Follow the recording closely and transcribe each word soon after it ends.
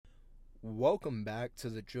Welcome back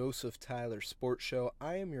to the Joseph Tyler Sports Show.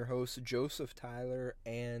 I am your host, Joseph Tyler,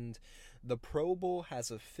 and the Pro Bowl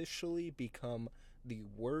has officially become the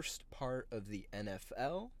worst part of the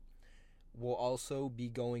NFL. We'll also be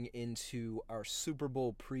going into our Super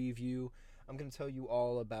Bowl preview. I'm going to tell you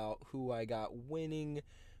all about who I got winning,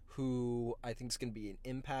 who I think is going to be an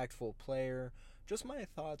impactful player, just my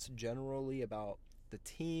thoughts generally about the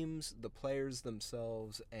teams, the players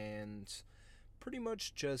themselves, and pretty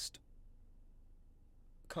much just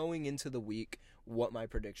going into the week, what my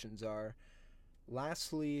predictions are.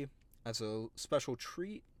 Lastly, as a special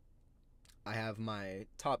treat, I have my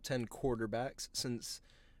top 10 quarterbacks. Since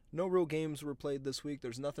no real games were played this week,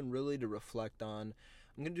 there's nothing really to reflect on.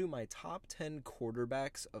 I'm going to do my top 10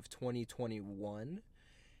 quarterbacks of 2021.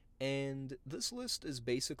 And this list is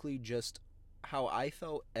basically just how I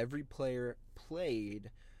felt every player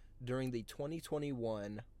played during the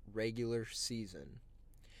 2021 regular season.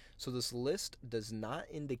 So this list does not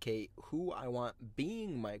indicate who I want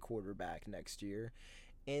being my quarterback next year,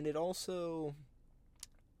 and it also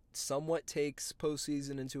somewhat takes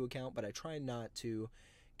postseason into account, but I try not to,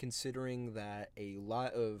 considering that a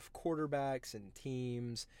lot of quarterbacks and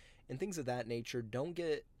teams and things of that nature don't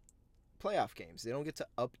get playoff games. They don't get to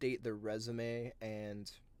update their resume,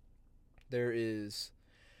 and there is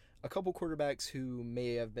a couple quarterbacks who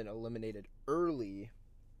may have been eliminated early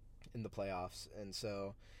in the playoffs, and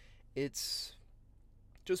so it's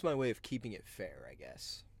just my way of keeping it fair, I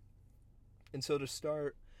guess. And so to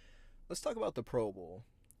start, let's talk about the Pro Bowl.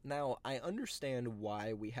 Now, I understand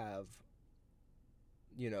why we have,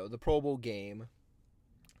 the Pro Bowl game.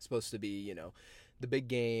 It's supposed to be, the big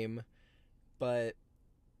game. But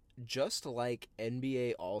just like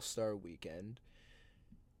NBA All-Star Weekend,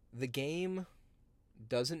 the game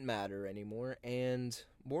doesn't matter anymore. And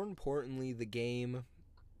more importantly, the game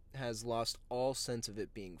has lost all sense of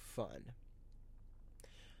it being fun.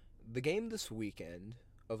 The game this weekend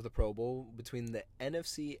of the Pro Bowl between the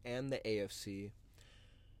NFC and the AFC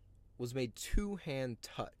was made two-hand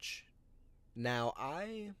touch. Now,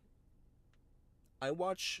 I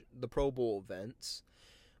watch the Pro Bowl events,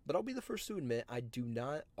 but I'll be the first to admit I do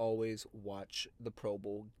not always watch the Pro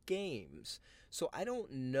Bowl games. So I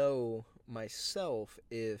don't know myself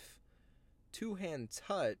if two-hand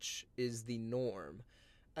touch is the norm.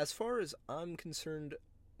 As far as I'm concerned,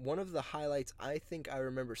 one of the highlights I think I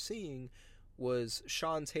remember seeing was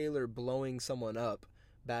Sean Taylor blowing someone up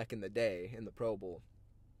back in the day in the Pro Bowl.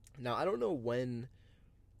 Now, I don't know when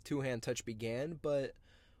two-hand touch began, but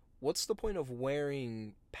what's the point of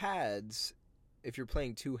wearing pads if you're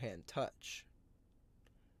playing two-hand touch?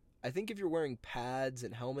 I think if you're wearing pads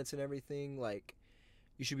and helmets and everything,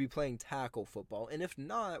 you should be playing tackle football. And if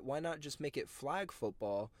not, why not just make it flag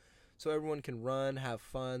football? So everyone can run, have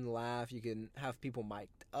fun, laugh. You can have people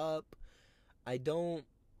mic'd up. I don't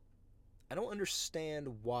understand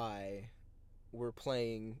why we're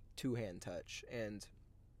playing two-hand touch. And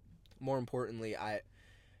more importantly, I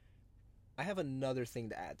have another thing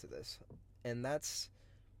to add to this. And that's,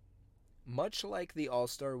 much like the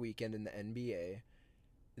All-Star Weekend in the NBA,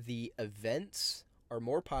 the events are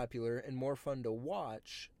more popular and more fun to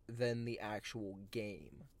watch than the actual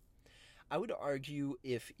game. I would argue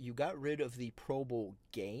if you got rid of the Pro Bowl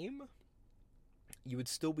game, you would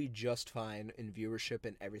still be just fine in viewership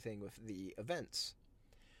and everything with the events.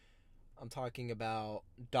 I'm talking about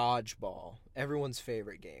dodgeball, everyone's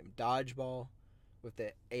favorite game. Dodgeball with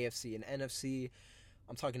the AFC and NFC.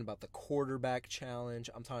 I'm talking about the quarterback challenge.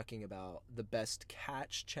 I'm talking about the best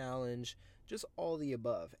catch challenge. Just all the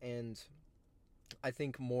above. And I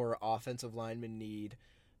think more offensive linemen need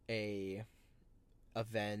a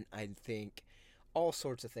event, I think all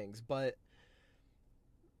sorts of things, but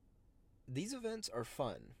these events are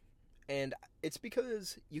fun, and it's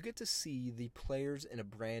because you get to see the players in a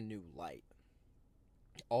brand new light.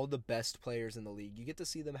 All the best players in the league, you get to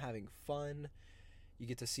see them having fun, you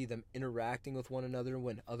get to see them interacting with one another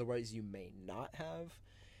when otherwise you may not have,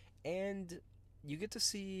 and you get to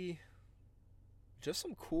see just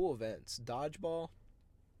some cool events. Dodgeball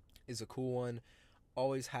is a cool one.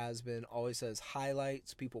 Always has been, always has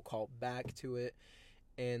highlights. People call back to it.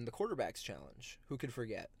 And the quarterback's challenge. Who could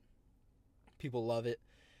forget? People love it.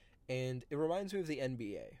 And it reminds me of the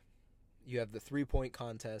NBA. You have the three-point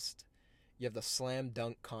contest. You have the slam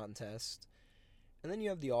dunk contest. And then you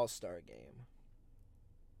have the All-Star game.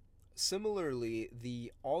 Similarly,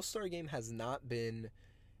 the All-Star game has not been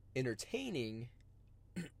entertaining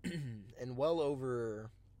in well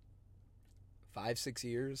over 5-6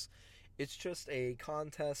 years. It's just a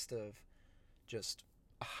contest of just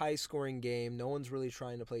a high-scoring game. No one's really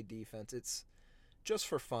trying to play defense. It's just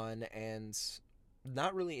for fun, and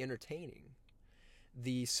not really entertaining.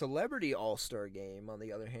 The Celebrity All-Star Game, on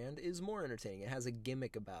the other hand, is more entertaining. It has a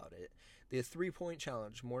gimmick about it. The three-point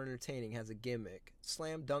challenge, more entertaining, has a gimmick.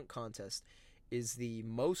 Slam dunk contest is the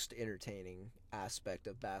most entertaining aspect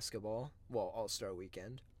of basketball, well, All-Star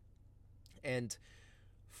Weekend. And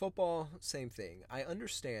football, same thing. I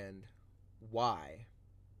understand why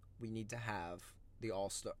we need to have the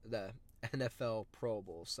NFL Pro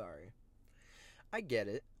Bowl, sorry. I get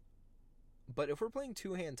it. But if we're playing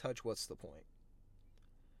two-hand touch, what's the point?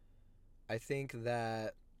 I think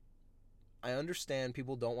that I understand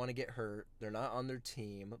people don't want to get hurt. They're not on their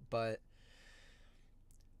team, but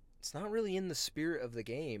it's not really in the spirit of the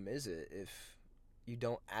game, is it, if you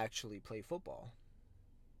don't actually play football?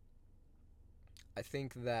 I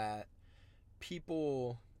think that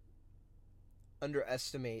people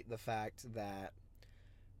underestimate the fact that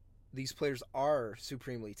these players are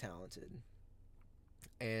supremely talented.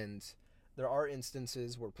 And there are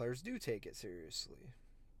instances where players do take it seriously.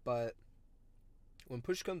 But when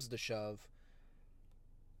push comes to shove,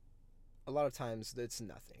 a lot of times it's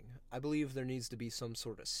nothing. I believe there needs to be some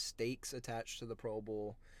sort of stakes attached to the Pro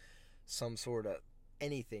Bowl, some sort of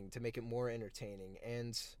anything to make it more entertaining.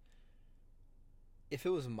 And if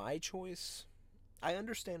it was my choice, I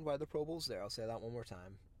understand why the Pro Bowl's there. I'll say that one more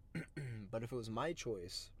time. But if it was my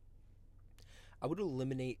choice, I would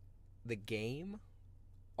eliminate the game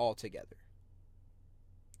altogether.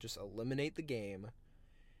 Just eliminate the game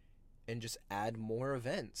and just add more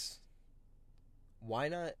events. Why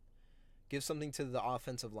not give something to the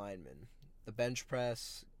offensive linemen? The bench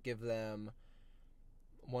press, give them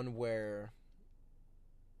one where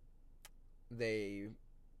they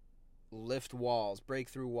lift walls, break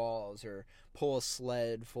through walls, or pull a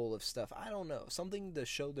sled full of stuff. I don't know. Something to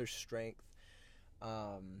show their strength.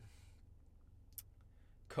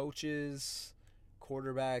 Coaches,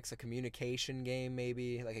 quarterbacks, a communication game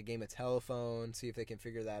maybe, like a game of telephone, see if they can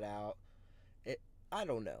figure that out. I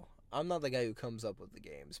don't know. I'm not the guy who comes up with the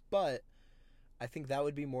games, but I think that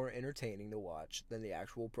would be more entertaining to watch than the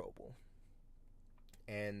actual Pro Bowl.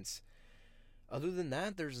 And other than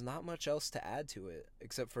that, there's not much else to add to it,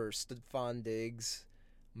 except for Stephon Diggs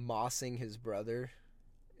mossing his brother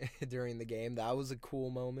during the game. That was a cool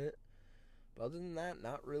moment. But other than that,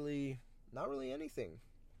 not really anything.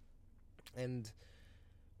 And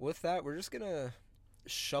with that, we're just going to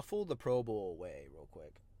shuffle the Pro Bowl away real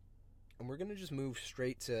quick. And we're going to just move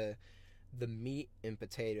straight to the meat and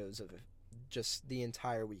potatoes of just the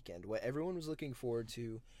entire weekend. What everyone was looking forward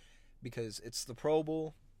to, because it's the Pro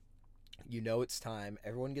Bowl. You know it's time.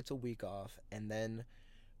 Everyone gets a week off. And then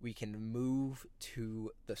we can move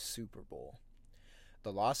to the Super Bowl.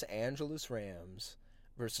 The Los Angeles Rams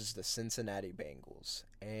versus the Cincinnati Bengals.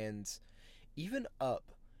 And even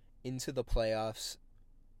up into the playoffs,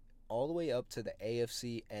 all the way up to the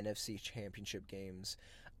AFC, NFC championship games,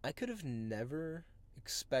 I could have never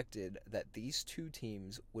expected that these two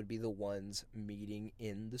teams would be the ones meeting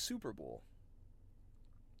in the Super Bowl.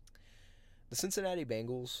 The Cincinnati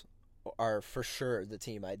Bengals are for sure the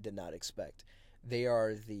team I did not expect. They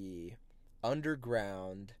are the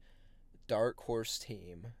underground dark horse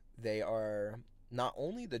team. They are not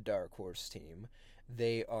only the dark horse team,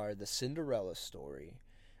 they are the Cinderella story.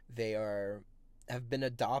 They have been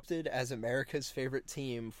adopted as America's favorite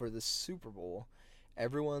team for the Super Bowl.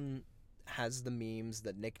 Everyone has the memes,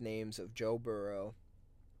 the nicknames of Joe Burrow.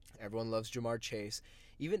 Everyone loves Jamar Chase.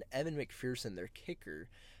 Even Evan McPherson, their kicker.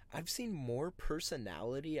 I've seen more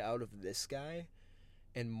personality out of this guy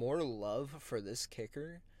and more love for this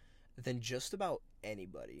kicker than just about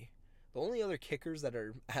anybody. The only other kickers that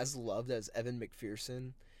are as loved as Evan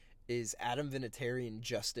McPherson is Adam Vinatieri and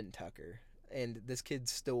Justin Tucker. And this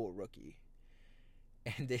kid's still a rookie.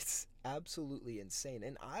 And it's absolutely insane.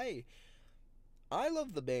 And I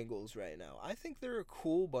love the Bengals right now. I think they're a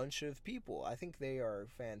cool bunch of people. I think they are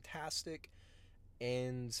fantastic.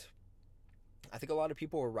 And I think a lot of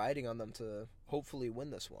people are riding on them to hopefully win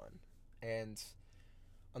this one. And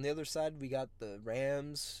on the other side, we got the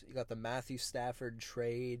Rams. You got the Matthew Stafford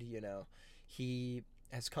trade. You know, he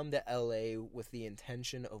has come to LA with the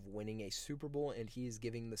intention of winning a Super Bowl, and he's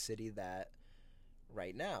giving the city that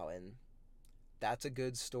right now. And that's a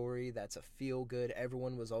good story. That's a feel good.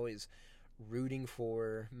 Everyone was always rooting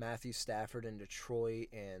for Matthew Stafford in Detroit,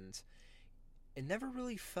 and it never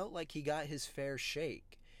really felt like he got his fair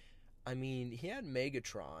shake. I mean, he had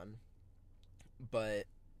Megatron, but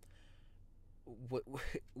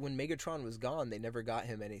when Megatron was gone, they never got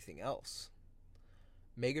him anything else.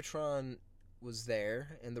 Megatron was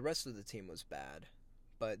there, and the rest of the team was bad,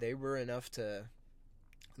 but they were enough to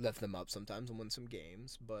lift them up sometimes and win some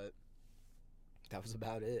games, but that was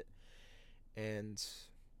about it. And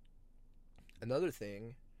another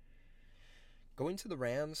thing, going to the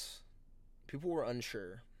Rams, people were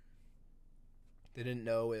unsure. They didn't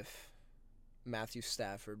know if Matthew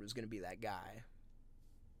Stafford was going to be that guy.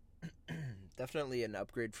 Definitely an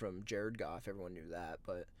upgrade from Jared Goff, everyone knew that,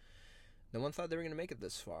 but no one thought they were going to make it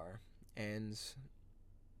this far. And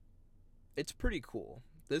it's pretty cool.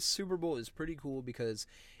 This Super Bowl is pretty cool because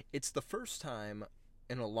it's the first time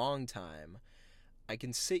in a long time I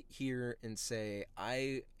can sit here and say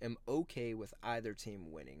I am okay with either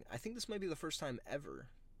team winning. I think this might be the first time ever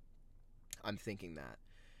I'm thinking that.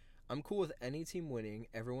 I'm cool with any team winning.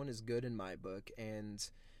 Everyone is good in my book. And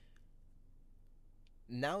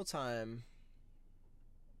now time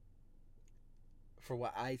for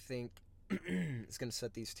what I think is going to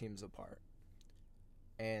set these teams apart.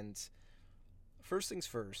 And first things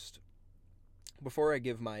first, before I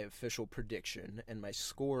give my official prediction and my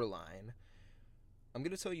score line, I'm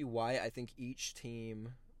going to tell you why I think each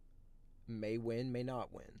team may win, may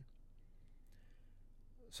not win.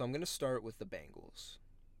 So I'm going to start with the Bengals.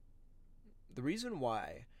 The reason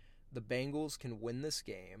why the Bengals can win this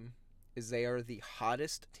game is they are the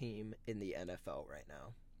hottest team in the NFL right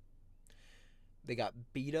now. They got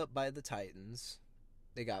beat up by the Titans.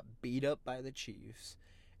 They got beat up by the Chiefs.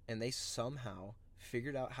 And they somehow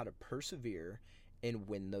figured out how to persevere and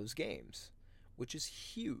win those games, which is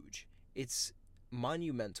huge. It's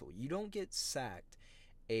monumental. You don't get sacked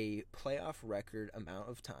a playoff record amount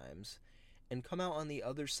of times and come out on the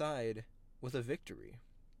other side with a victory.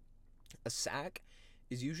 A sack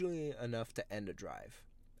is usually enough to end a drive.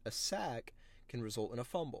 A sack can result in a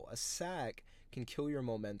fumble. A sack can kill your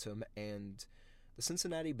momentum, and the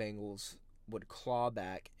Cincinnati Bengals would claw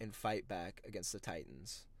back and fight back against the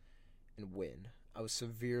Titans and win. I was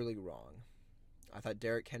severely wrong. I thought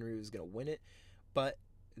Derrick Henry was going to win it, but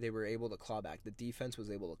they were able to claw back. The defense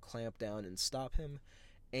was able to clamp down and stop him,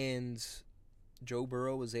 and Joe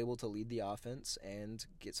Burrow was able to lead the offense and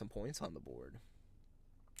get some points on the board.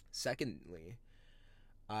 Secondly,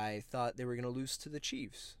 I thought they were going to lose to the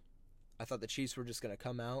Chiefs. I thought the Chiefs were just going to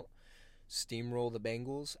come out, steamroll the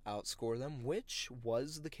Bengals, outscore them, which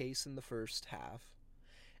was the case in the first half.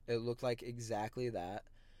 It looked like exactly that.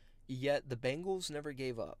 Yet the Bengals never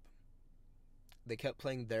gave up. They kept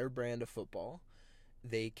playing their brand of football.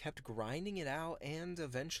 They kept grinding it out, and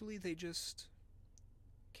eventually they just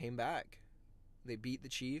came back. They beat the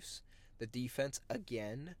Chiefs. The defense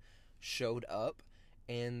again showed up,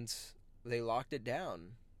 and they locked it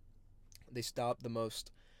down. They stopped the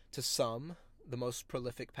most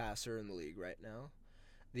prolific passer in the league right now,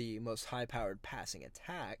 the most high-powered passing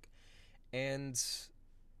attack, and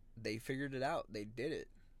they figured it out. They did it.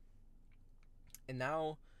 And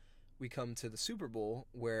now we come to the Super Bowl,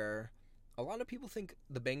 where a lot of people think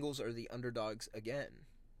the Bengals are the underdogs again.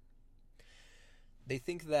 They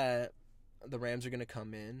think that the Rams are going to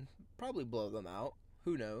come in, probably blow them out.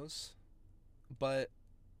 Who knows? But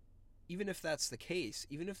even if that's the case,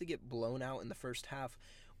 even if they get blown out in the first half,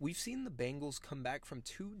 we've seen the Bengals come back from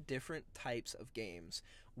two different types of games.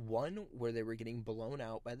 One where they were getting blown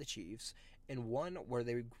out by the Chiefs, and one where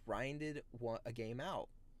they grinded a game out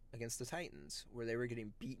against the Titans, where they were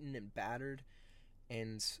getting beaten and battered.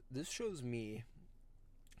 And this shows me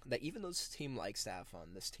that even though this team likes to have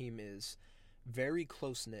fun, this team is very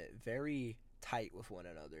close-knit, very tight with one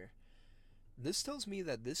another. This tells me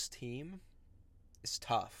that this team is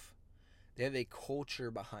tough. They have a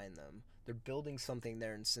culture behind them. They're building something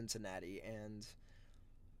there in Cincinnati, and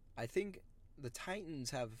I think the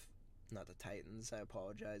Bengals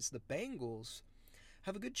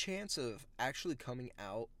have a good chance of actually coming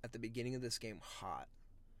out at the beginning of this game hot.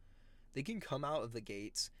 They can come out of the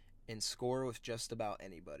gates and score with just about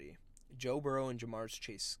anybody. Joe Burrow and Jamar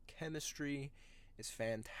Chase chemistry is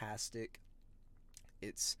fantastic.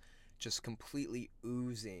 It's just completely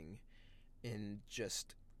oozing in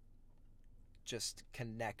just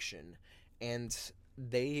connection, and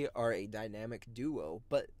they are a dynamic duo.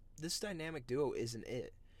 But this dynamic duo isn't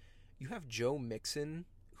it. You have Joe Mixon,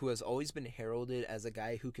 who has always been heralded as a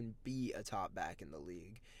guy who can be a top back in the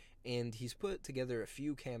league, and he's put together a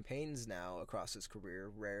few campaigns now across his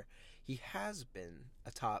career where he has been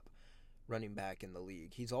a top running back in the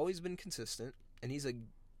league. He's always been consistent, and he's a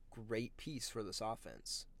great piece for this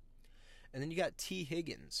offense. And then you got T.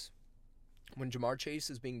 Higgins. When Jamar Chase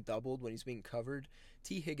is being doubled, when he's being covered,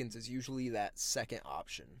 T. Higgins is usually that second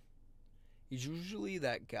option. He's usually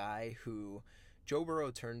that guy who Joe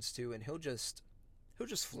Burrow turns to, and he'll just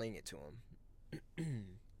fling it to him.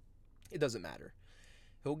 It doesn't matter.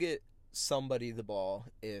 He'll get somebody the ball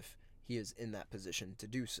if he is in that position to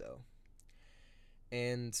do so.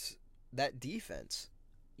 And that defense,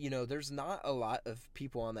 there's not a lot of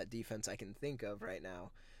people on that defense I can think of right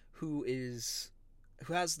now who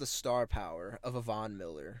has the star power of a Von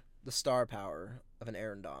Miller, the star power of an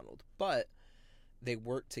Aaron Donald, but they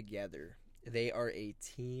work together. They are a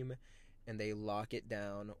team and they lock it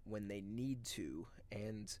down when they need to,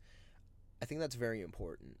 and I think that's very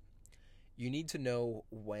important. You need to know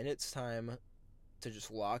when it's time to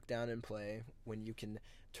just lock down and play, when you can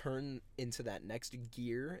turn into that next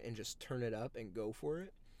gear and just turn it up and go for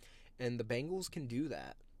it. And the Bengals can do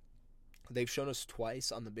that. They've shown us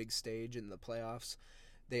twice on the big stage in the playoffs.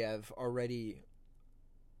 They have already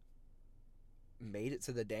made it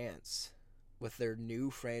to the dance with their new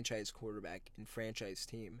franchise quarterback and franchise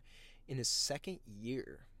team in his second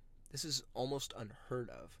year. This is almost unheard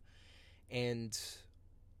of. And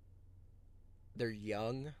they're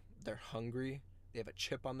young, they're hungry, they have a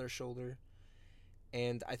chip on their shoulder.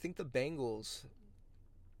 And I think the Bengals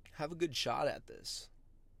have a good shot at this.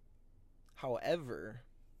 However,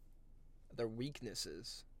 their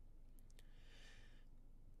weaknesses,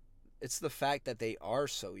 it's the fact that they are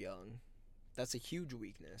so young. That's a huge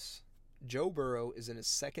weakness. Joe Burrow is in his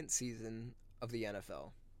second season of the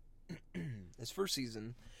NFL. His first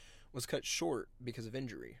season was cut short because of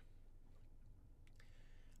injury.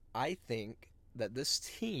 I think that this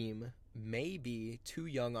team may be too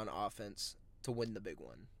young on offense to win the big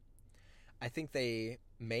one. I think they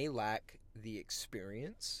may lack the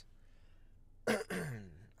experience.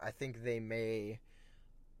 I think they may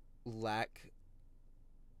lack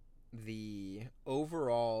the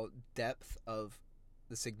overall depth of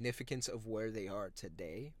the significance of where they are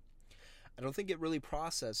today. I don't think it really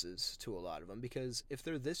processes to a lot of them, because if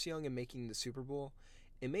they're this young and making the Super Bowl,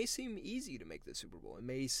 it may seem easy to make the Super Bowl. It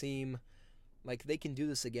may seem like they can do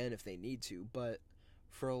this again if they need to, but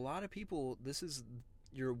for a lot of people, this is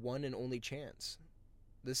your one and only chance.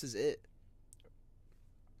 This is it.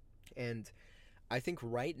 And I think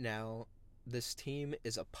right now, this team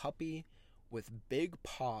is a puppy with big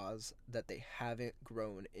paws that they haven't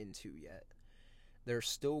grown into yet. They're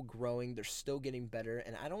still growing, they're still getting better,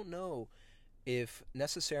 and I don't know if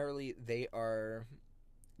necessarily they are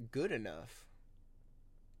good enough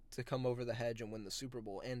to come over the hedge and win the Super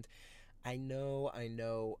Bowl. And I know,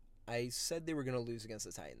 I said they were going to lose against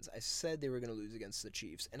the Titans. I said they were going to lose against the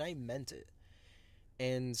Chiefs, and I meant it.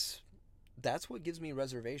 And that's what gives me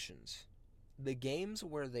reservations. The games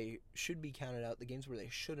where they should be counted out, the games where they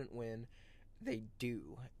shouldn't win, they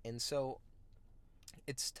do. And so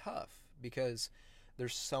it's tough, because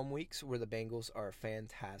there's some weeks where the Bengals are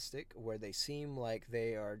fantastic, where they seem like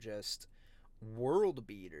they are just world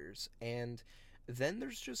beaters, and then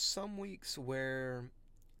there's just some weeks where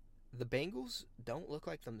the Bengals don't look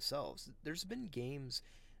like themselves. There's been games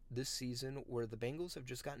this season where the Bengals have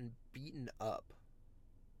just gotten beaten up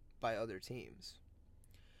by other teams.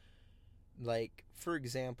 Like, for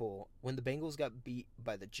example, when the Bengals got beat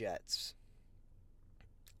by the Jets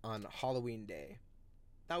on Halloween Day,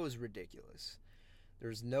 that was ridiculous.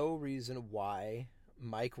 There's no reason why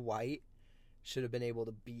Mike White should have been able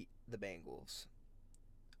to beat the Bengals.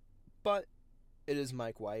 But it is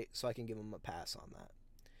Mike White, so I can give him a pass on that.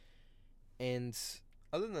 And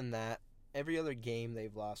other than that, every other game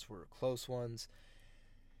they've lost were close ones.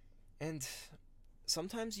 And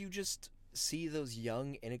sometimes you just see those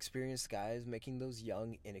young, inexperienced guys making those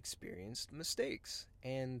young, inexperienced mistakes.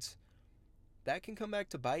 And that can come back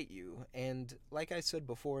to bite you. And like I said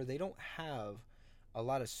before, they don't have a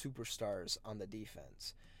lot of superstars on the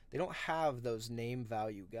defense. They don't have those name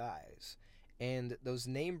value guys. And those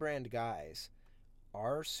name brand guys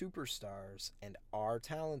are superstars and are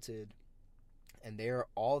talented. And they are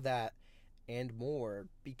all that and more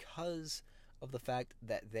because of the fact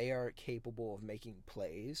that they are capable of making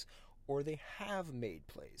plays, or they have made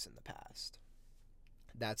plays in the past.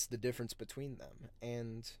 That's the difference between them.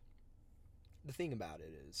 And the thing about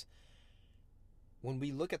it is, when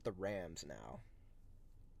we look at the Rams now,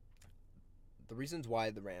 the reasons why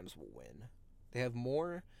the Rams will win, they have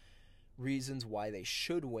more reasons why they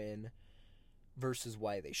should win versus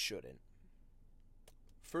why they shouldn't.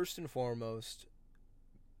 First and foremost,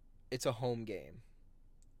 it's a home game.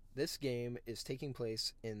 This game is taking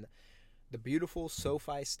place in the beautiful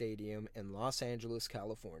SoFi Stadium in Los Angeles,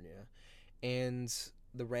 California, and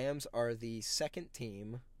the Rams are the second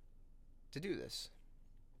team to do this.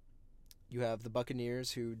 You have the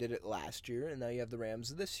Buccaneers, who did it last year, and now you have the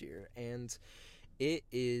Rams this year, and it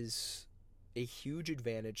is a huge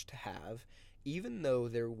advantage to have. Even though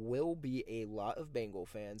there will be a lot of Bengal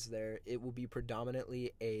fans there, it will be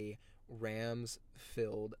predominantly a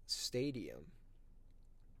Rams-filled stadium.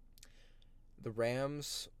 The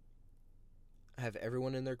Rams have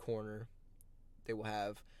everyone in their corner. They will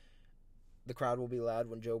have the crowd will be loud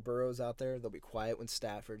when Joe Burrow's out there. They'll be quiet when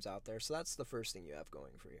Stafford's out there. So that's the first thing you have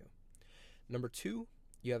going for you. Number 2,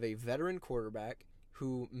 you have a veteran quarterback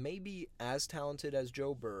who may be as talented as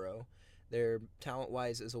Joe Burrow. Their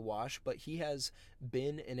talent-wise is a wash, but he has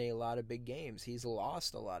been in a lot of big games. He's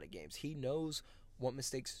lost a lot of games. He knows what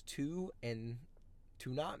mistakes to and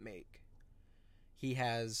to not make. He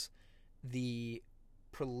has the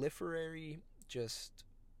proliferary, just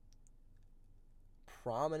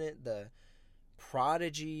prominent, the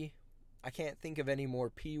prodigy. I can't think of any more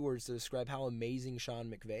P words to describe how amazing Sean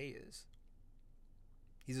McVay is.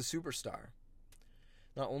 He's a superstar.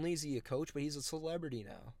 Not only is he a coach, but he's a celebrity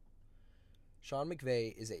now. Sean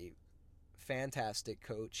McVay is a fantastic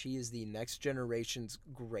coach. He is the next generation's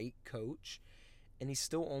great coach, and he's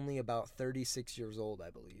still only about 36 years old,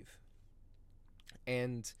 I believe.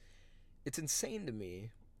 And it's insane to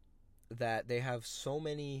me that they have so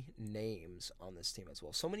many names on this team as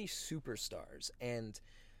well, so many superstars, and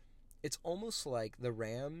it's almost like the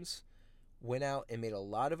Rams went out and made a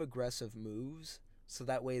lot of aggressive moves so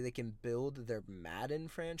that way they can build their Madden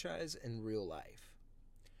franchise in real life.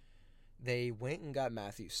 They went and got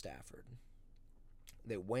Matthew Stafford.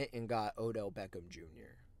 They went and got Odell Beckham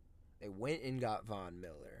Jr. They went and got Von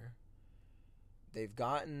Miller. They've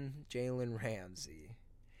gotten Jalen Ramsey.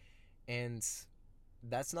 And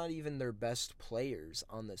that's not even their best players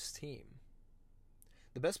on this team.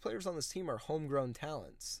 The best players on this team are homegrown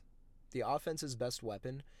talents. The offense's best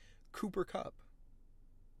weapon, Cooper Kupp.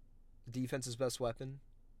 The defense's best weapon,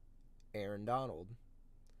 Aaron Donald.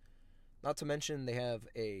 Not to mention they have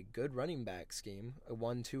a good running back scheme, a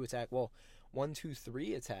 1-2 attack. Well,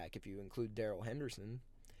 1-2-3 attack if you include Darrell Henderson.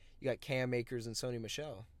 You got Cam Akers and Sony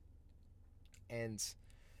Michel. And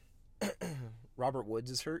Robert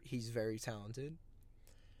Woods is hurt. He's very talented.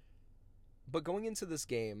 But going into this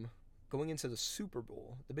game, going into the Super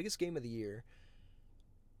Bowl, the biggest game of the year,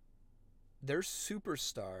 their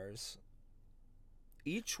superstars,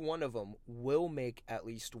 each one of them will make at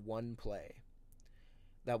least one play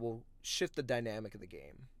that will shift the dynamic of the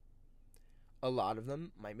game. A lot of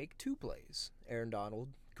them might make 2 plays, Aaron Donald,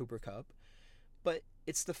 Cooper Kupp, but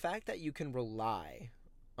it's the fact that you can rely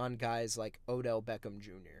on guys like Odell Beckham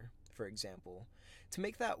Jr., for example, to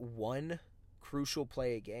make that one crucial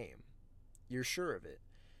play a game. You're sure of it.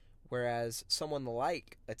 Whereas someone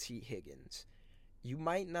like a T. Higgins, you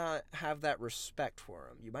might not have that respect for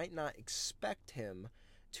him. You might not expect him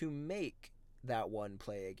to make that one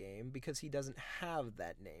play a game because he doesn't have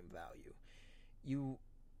that name value. You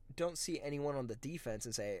don't see anyone on the defense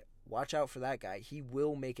and say, watch out for that guy. He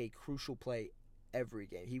will make a crucial play every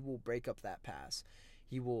game. He will break up that pass.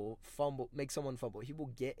 He will fumble, make someone fumble. He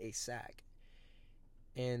will get a sack.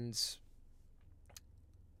 And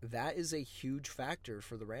that is a huge factor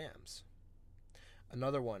for the Rams.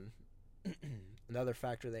 Another one, another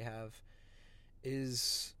factor they have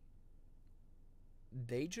is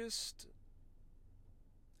they just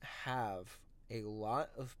have a lot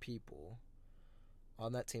of people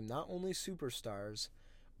on that team, not only superstars,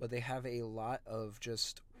 but they have a lot of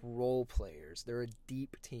just role players. They're a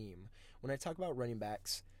deep team. When I talk about running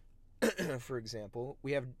backs, for example,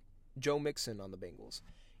 we have Joe Mixon on the Bengals.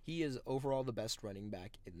 He is overall the best running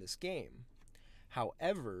back in this game.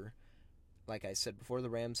 However, like I said before, the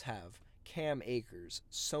Rams have Cam Akers,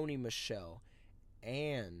 Sony Michel,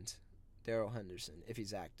 and Darrell Henderson, if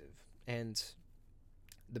he's active. And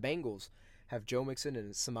the Bengals have Joe Mixon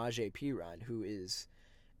and Samaje Perine, who is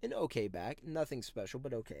an okay back. Nothing special,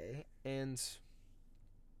 but okay. And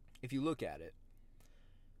if you look at it,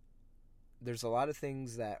 there's a lot of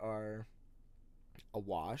things that are a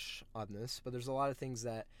wash on this, but there's a lot of things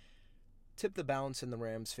that tip the balance in the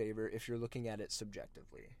Rams' favor if you're looking at it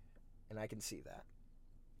subjectively. And I can see that.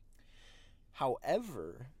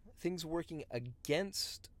 However, things working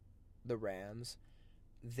against the Rams,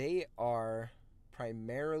 they are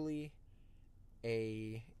primarily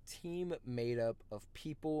a team made up of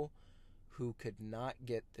people who could not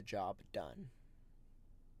get the job done.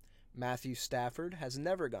 Matthew Stafford has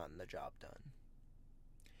never gotten the job done.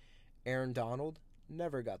 Aaron Donald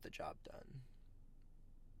never got the job done.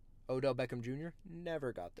 Odell Beckham Jr.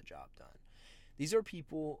 never got the job done. These are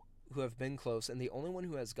people who have been close, and the only one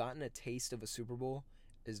who has gotten a taste of a Super Bowl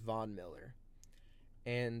is Von Miller.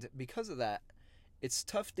 And because of that, it's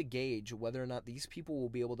tough to gauge whether or not these people will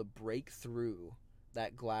be able to break through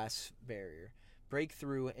that glass barrier, break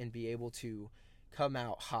through and be able to come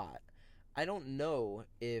out hot. I don't know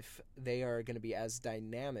if they are going to be as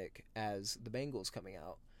dynamic as the Bengals coming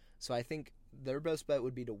out. So I think their best bet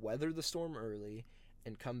would be to weather the storm early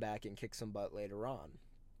and come back and kick some butt later on.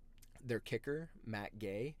 Their kicker, Matt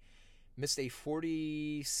Gay, missed a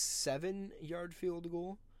 47-yard field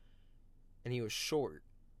goal, and he was short.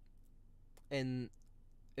 And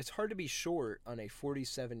it's hard to be short on a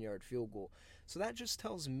 47-yard field goal. So that just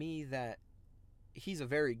tells me that he's a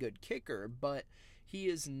very good kicker, but he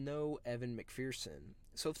is no Evan McPherson.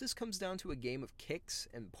 So if this comes down to a game of kicks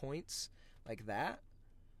and points like that,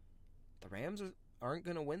 the Rams aren't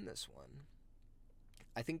going to win this one.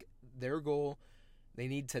 I think their goal, they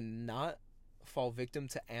need to not fall victim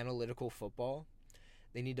to analytical football.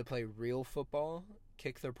 They need to play real football,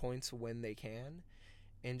 kick their points when they can,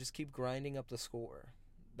 and just keep grinding up the score.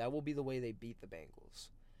 That will be the way they beat the Bengals.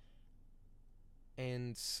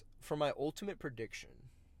 And for my ultimate prediction,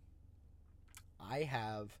 I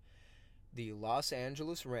have the Los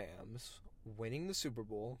Angeles Rams winning the Super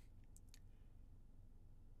Bowl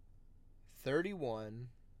 31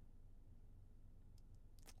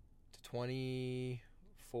 to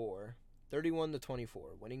 24. 31 to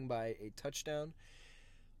 24, winning by a touchdown.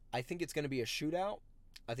 I think it's going to be a shootout.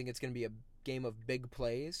 I think it's going to be a game of big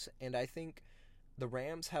plays, and I think the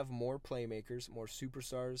Rams have more playmakers, more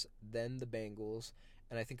superstars than the Bengals,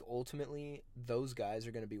 and I think ultimately those guys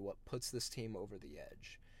are going to be what puts this team over the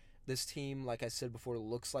edge. This team, like I said before,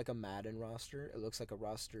 looks like a Madden roster. It looks like a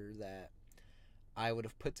roster that I would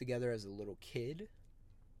have put together as a little kid,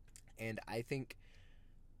 and I think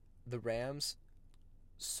the Rams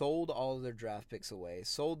sold all of their draft picks away,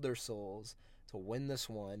 sold their souls to win this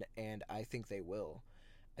one, and I think they will.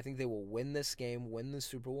 I think they will win this game, win the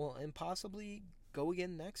Super Bowl, and possibly go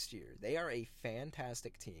again next year. They are a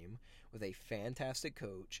fantastic team with a fantastic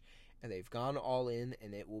coach, and they've gone all in,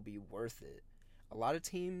 and it will be worth it. A lot of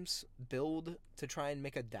teams build to try and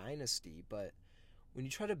make a dynasty, but when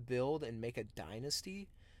you try to build and make a dynasty,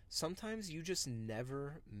 sometimes you just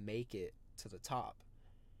never make it to the top.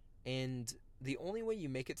 And the only way you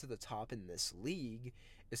make it to the top in this league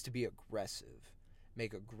is to be aggressive.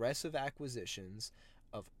 Make aggressive acquisitions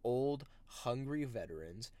of old, hungry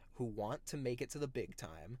veterans who want to make it to the big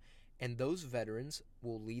time, and those veterans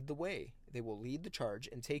will lead the way. They will lead the charge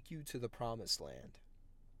and take you to the promised land.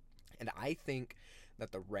 And I think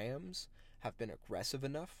that the Rams have been aggressive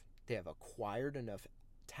enough, they have acquired enough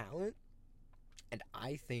talent, and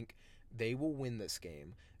I think they will win this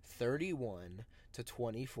game 31 to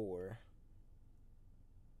 24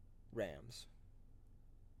 Rams.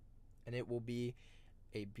 And it will be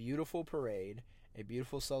a beautiful parade, a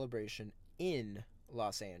beautiful celebration in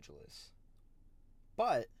Los Angeles.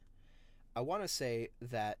 But I want to say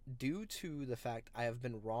that due to the fact I have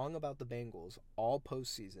been wrong about the Bengals all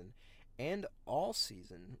postseason and all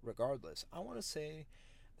season regardless, I want to say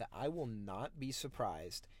that I will not be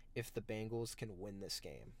surprised if the Bengals can win this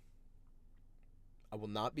game. I will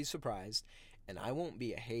not be surprised, and I won't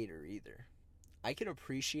be a hater either. I can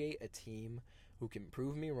appreciate a team who can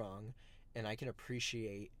prove me wrong, and I can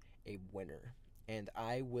appreciate a winner. And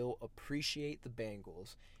I will appreciate the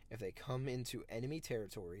Bengals if they come into enemy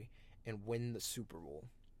territory and win the Super Bowl.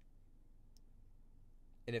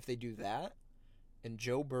 And if they do that, and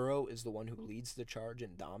Joe Burrow is the one who leads the charge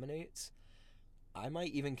and dominates, I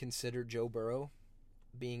might even consider Joe Burrow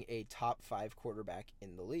being a top 5 quarterback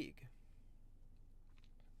in the league.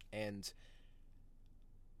 And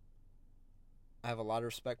I have a lot of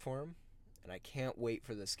respect for him, and I can't wait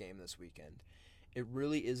for this game this weekend. It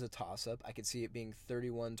really is a toss-up. I could see it being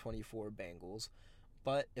 31-24 Bengals,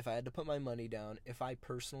 but if I had to put my money down, if I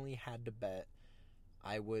personally had to bet,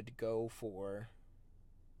 I would go for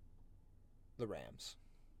the Rams.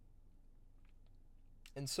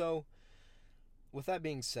 And so, with that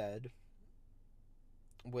being said,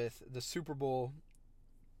 with the Super Bowl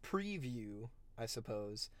preview, I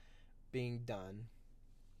suppose, being done,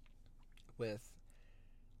 with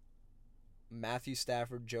Matthew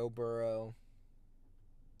Stafford, Joe Burrow,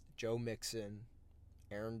 Joe Mixon,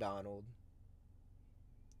 Aaron Donald,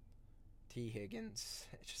 T. Higgins,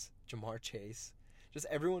 just Jamar Chase, just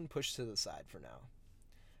everyone pushed to the side for now.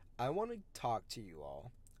 I want to talk to you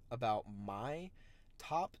all about my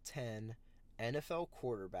top 10 NFL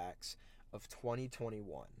quarterbacks of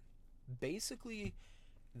 2021. Basically,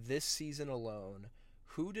 this season alone,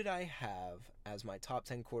 who did I have as my top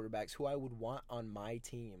 10 quarterbacks who I would want on my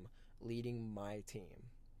team, leading my team?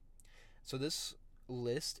 So this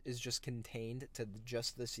list is just contained to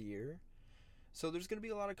just this year. So there's going to be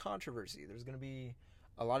a lot of controversy. There's going to be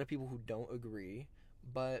a lot of people who don't agree.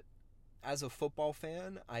 But as a football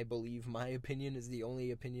fan, I believe my opinion is the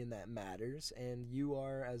only opinion that matters, and you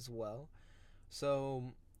are as well.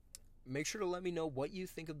 So make sure to let me know what you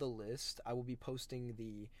think of the list. I will be posting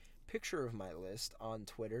the picture of my list on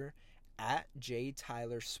Twitter at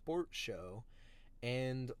JTylerSportShow.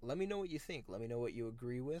 And let me know what you think. Let me know what you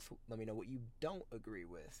agree with. Let me know what you don't agree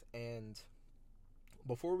with. And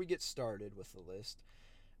before we get started with the list,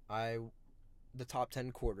 the top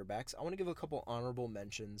 10 quarterbacks, I want to give a couple honorable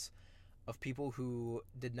mentions of people who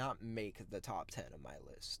did not make the top 10 of my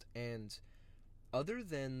list. And other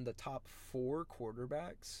than the top 4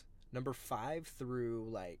 quarterbacks, number 5 through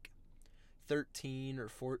like 13 or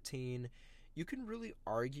 14, you can really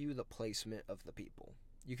argue the placement of the people.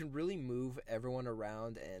 You can really move everyone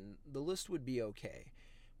around and the list would be okay,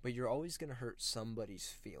 but you're always going to hurt somebody's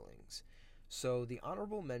feelings. So the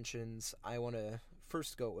honorable mentions I want to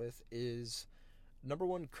first go with is number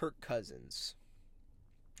 1, Kirk Cousins.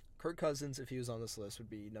 Kirk Cousins, if he was on this list, would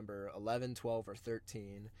be number 11, 12, or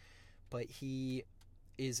 13, but he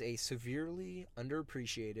is a severely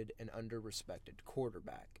underappreciated and underrespected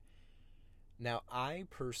quarterback. Now, I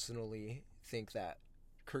personally think that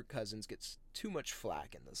Kirk Cousins gets too much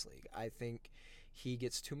flack in this league. I think he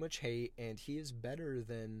gets too much hate, and he is better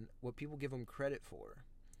than what people give him credit for.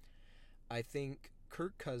 I think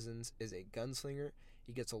Kirk Cousins is a gunslinger.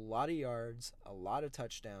 He gets a lot of yards, a lot of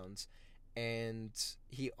touchdowns, and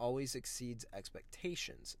he always exceeds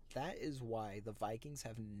expectations. That is why the Vikings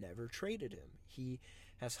have never traded him. He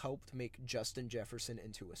has helped make Justin Jefferson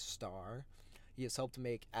into a star. He has helped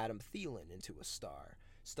make Adam Thielen into a star.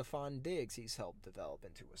 Stephon Diggs he's helped develop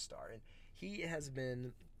into a star. And he has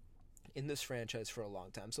been in this franchise for a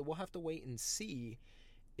long time. So we'll have to wait and see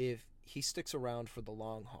if he sticks around for the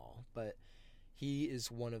long haul. But he is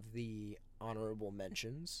one of the honorable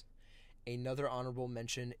mentions. Another honorable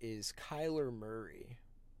mention is Kyler Murray.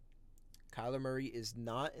 Kyler Murray is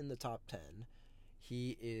not in the top 10.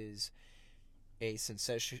 He is a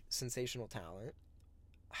sensational talent.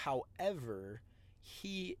 However,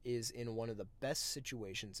 he is in one of the best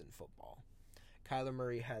situations in football. Kyler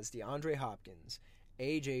Murray has DeAndre Hopkins,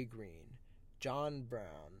 A.J. Green, John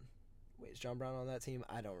Brown. Wait, is John Brown on that team?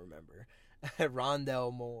 I don't remember.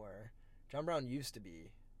 Rondell Moore. John Brown used to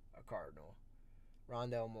be a Cardinal.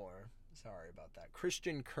 Rondell Moore. Sorry about that.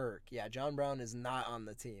 Christian Kirk. Yeah, John Brown is not on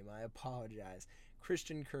the team. I apologize.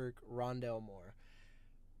 Christian Kirk, Rondell Moore.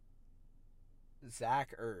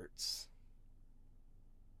 Zach Ertz.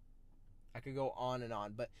 I could go on and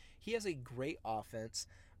on, but he has a great offense.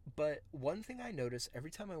 But one thing I notice every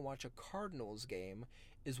time I watch a Cardinals game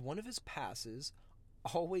is one of his passes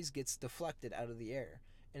always gets deflected out of the air,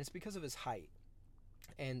 and it's because of his height.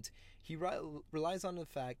 And he relies on the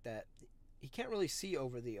fact that he can't really see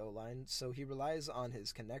over the O-line, so he relies on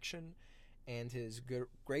his connection and his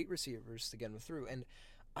great receivers to get him through. And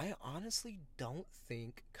I honestly don't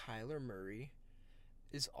think Kyler Murray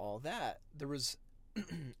is all that. There was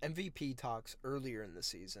MVP talks earlier in the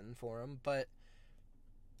season for him, but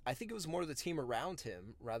I think it was more the team around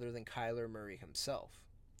him rather than Kyler Murray himself.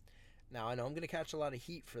 Now, I know I'm going to catch a lot of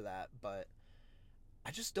heat for that, but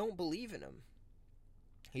I just don't believe in him.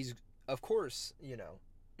 He's, of course,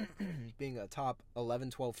 being a top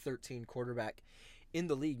 11, 12, 13 quarterback in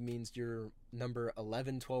the league means you're number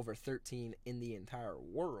 11, 12, or 13 in the entire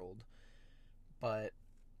world, but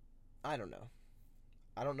I don't know.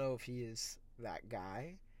 I don't know if he is that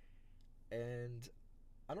guy, and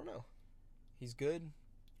I don't know. He's good,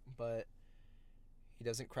 but he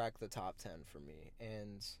doesn't crack the top 10 for me.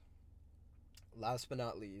 And last but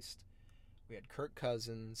not least, we had Kirk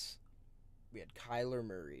Cousins, we had Kyler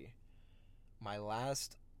Murray. My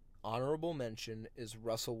last honorable mention is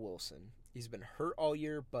Russell Wilson. He's been hurt all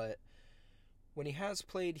year, but when he has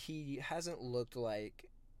played, he hasn't looked like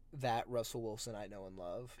that Russell Wilson I know and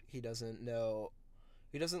love. He doesn't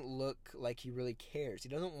look like he really cares. He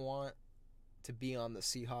doesn't want to be on the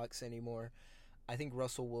Seahawks anymore. I think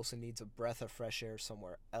Russell Wilson needs a breath of fresh air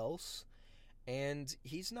somewhere else, and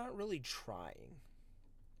he's not really trying.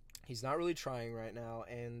 He's not really trying right now,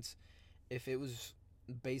 and if it was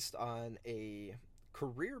based on a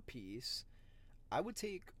career piece, I would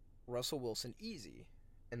take Russell Wilson easy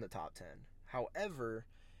in the top 10. However,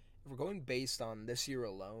 if we're going based on this year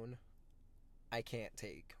alone, I can't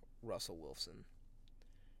take Russell Wilson.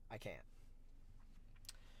 I can't.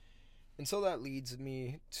 And so that leads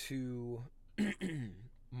me to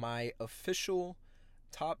my official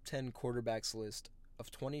top 10 quarterbacks list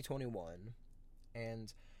of 2021.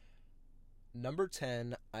 And number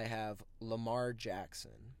 10, I have Lamar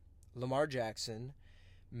Jackson. Lamar Jackson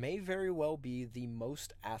may very well be the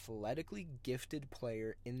most athletically gifted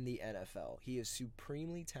player in the NFL. He is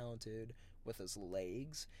supremely talented with his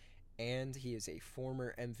legs, and he is a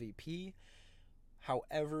former MVP.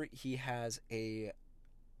 However, he has a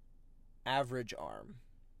average arm,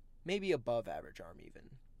 maybe above average arm even.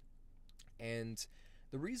 And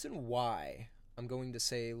the reason why I'm going to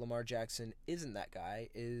say Lamar Jackson isn't that guy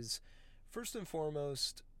is, first and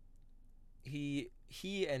foremost, he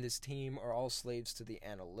and his team are all slaves to the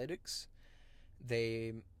analytics.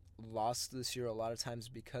 They lost this year a lot of times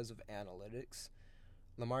because of analytics.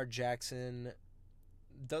 Lamar Jackson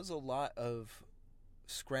does a lot of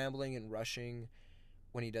scrambling and rushing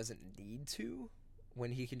when he doesn't need to,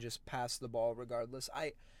 when he can just pass the ball regardless.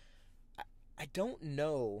 I don't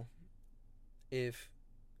know if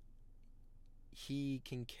he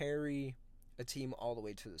can carry a team all the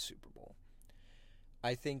way to the Super Bowl.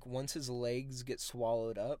 I think once his legs get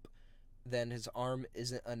swallowed up, then his arm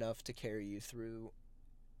isn't enough to carry you through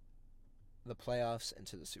the playoffs and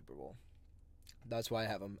to the Super Bowl. That's why I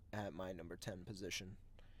have him at my number 10 position.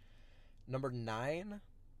 Number 9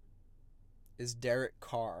 is Derek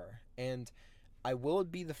Carr. And I will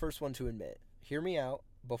be the first one to admit, hear me out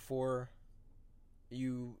before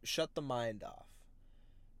you shut the mind off.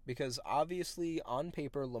 Because obviously, on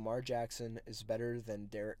paper, Lamar Jackson is better than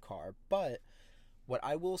Derek Carr. But what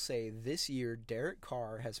I will say, this year, Derek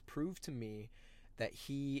Carr has proved to me that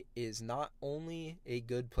he is not only a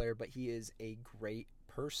good player, but he is a great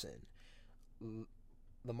person.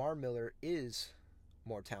 Lamar Miller is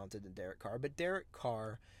more talented than Derek Carr, but Derek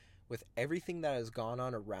Carr, with everything that has gone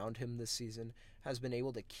on around him this season, has been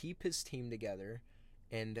able to keep his team together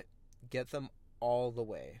and get them all the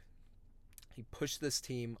way. He pushed this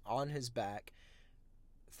team on his back,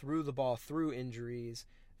 threw the ball through injuries,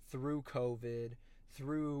 through COVID,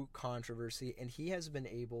 through controversy, and he has been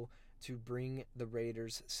able to bring the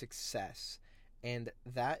Raiders success. And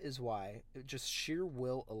that is why, just sheer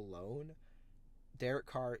will alone, Derek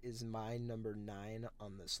Carr is my number 9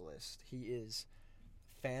 on this list. He is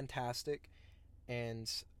fantastic,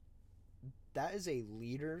 and that is a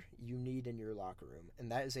leader you need in your locker room.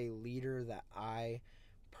 And that is a leader that I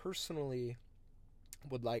personally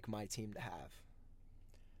would like my team to have.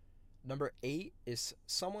 Number 8 is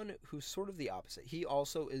someone who's sort of the opposite. He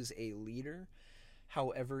also is a leader.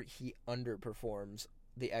 However, he underperforms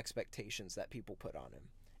the expectations that people put on him.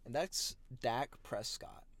 And that's Dak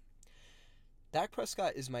Prescott. Dak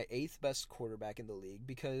Prescott is my 8th best quarterback in the league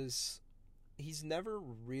because he's never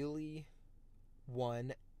really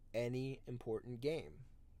won any important game.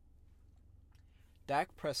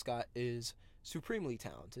 Dak Prescott is supremely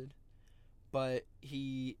talented, but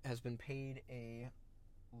he has been paid a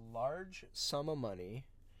large sum of money,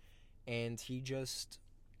 and he just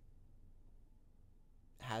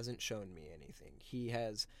hasn't shown me anything. He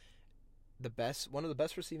has one of the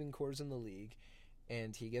best receiving cores in the league,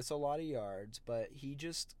 and he gets a lot of yards, but he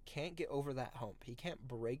just can't get over that hump. He can't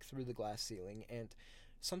break through the glass ceiling, and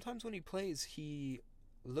sometimes when he plays, he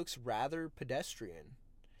looks rather pedestrian.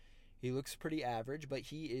 He looks pretty average, but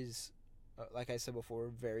he is, like I said before,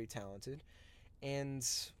 very talented. And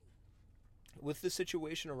with the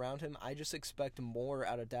situation around him, I just expect more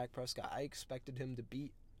out of Dak Prescott. I expected him to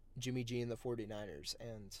beat Jimmy G and the 49ers,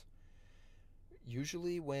 and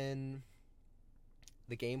usually when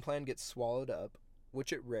the game plan gets swallowed up,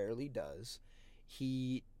 which it rarely does,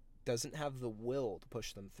 he doesn't have the will to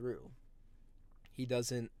push them through. He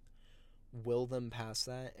doesn't will them past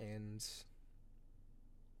that and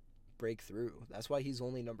break through. That's why he's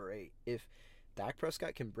only number 8. If Dak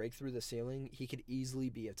Prescott can break through the ceiling, he could easily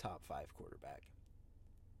be a top 5 quarterback.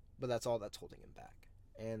 But that's all that's holding him back.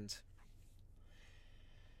 And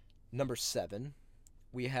number 7,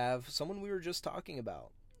 we have someone we were just talking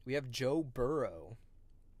about. We have Joe Burrow,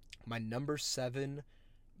 my number 7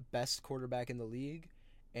 best quarterback in the league,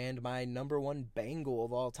 and my number 1 Bengal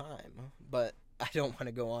of all time. But I don't want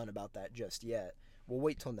to go on about that just yet. We'll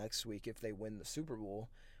wait till next week if they win the Super Bowl.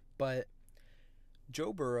 But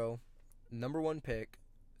Joe Burrow, number 1 pick,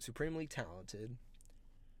 supremely talented,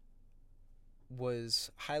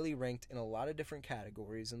 was highly ranked in a lot of different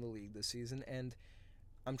categories in the league this season, and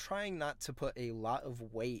I'm trying not to put a lot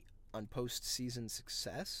of weight on postseason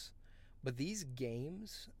success, but these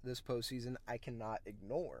games this postseason I cannot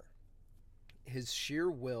ignore. His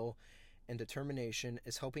sheer will and determination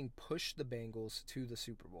is helping push the Bengals to the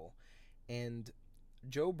Super Bowl, and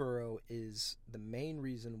Joe Burrow is the main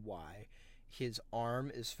reason why. His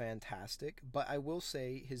arm is fantastic, but I will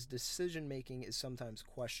say his decision-making is sometimes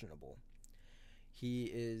questionable. He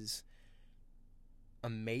is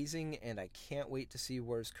amazing, and I can't wait to see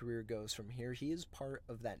where his career goes from here. He is part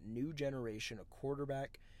of that new generation of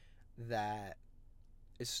quarterback that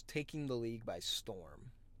is taking the league by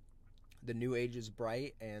storm. The new age is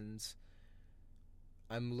bright, and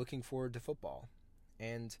I'm looking forward to football.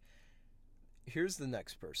 And here's the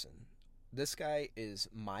next person. This guy is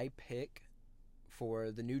my pick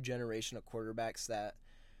for the new generation of quarterbacks that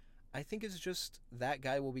I think is just that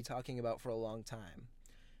guy we'll be talking about for a long time.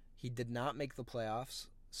 He did not make the playoffs,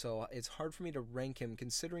 so it's hard for me to rank him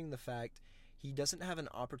considering the fact he doesn't have an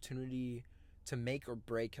opportunity to make or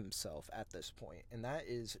break himself at this point, and that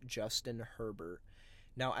is Justin Herbert.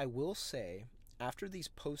 Now, I will say, after these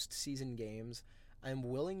postseason games, I'm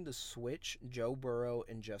willing to switch Joe Burrow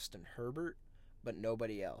and Justin Herbert, but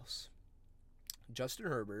nobody else. Justin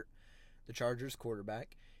Herbert, the Chargers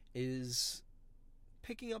quarterback, is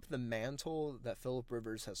picking up the mantle that Phillip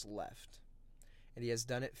Rivers has left. And he has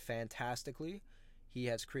done it fantastically. He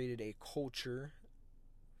has created a culture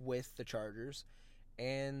with the Chargers,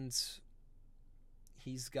 and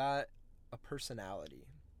he's got a personality.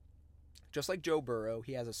 Just like Joe Burrow,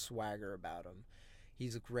 he has a swagger about him.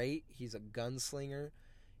 He's great. He's a gunslinger.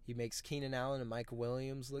 He makes Keenan Allen and Mike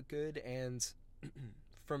Williams look good, and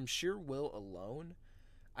from sheer will alone,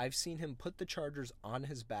 I've seen him put the Chargers on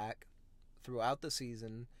his back throughout the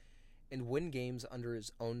season and win games under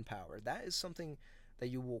his own power. That is something that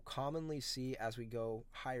you will commonly see as we go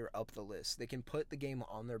higher up the list. They can put the game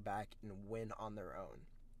on their back and win on their own.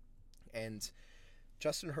 And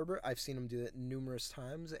Justin Herbert, I've seen him do it numerous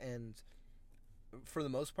times, and for the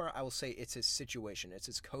most part, I will say it's his situation. It's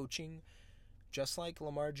his coaching, just like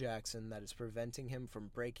Lamar Jackson, that is preventing him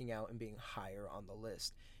from breaking out and being higher on the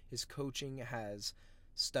list. His coaching has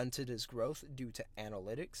stunted his growth due to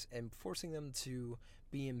analytics and forcing them to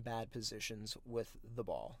be in bad positions with the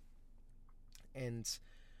ball. And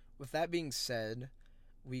with that being said,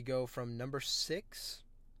 we go from number 6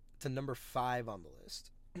 to number 5 on the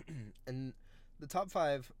list. And the top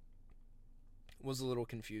 5 was a little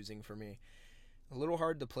confusing for me. A little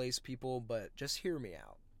hard to place people, but just hear me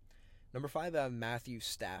out. Number 5, I have Matthew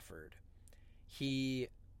Stafford. He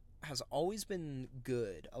has always been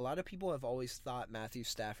good. A lot of people have always thought Matthew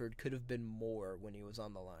Stafford could have been more when he was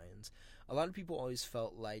on the Lions. A lot of people always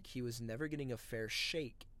felt like he was never getting a fair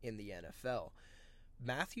shake in the NFL.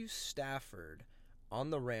 Matthew Stafford on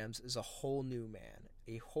the Rams is a whole new man,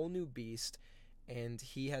 a whole new beast, and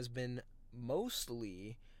he has been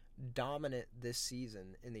mostly dominant this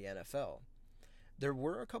season in the NFL. There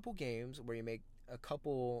were a couple games where he made a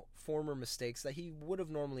couple former mistakes that he would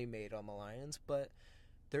have normally made on the Lions, but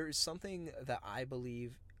there is something that I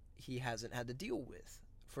believe he hasn't had to deal with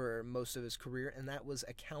for most of his career, and that was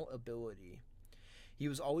accountability. He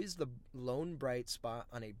was always the lone bright spot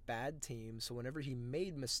on a bad team, so whenever he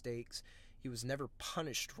made mistakes, he was never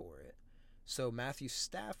punished for it. So Matthew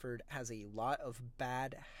Stafford has a lot of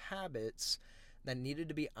bad habits that needed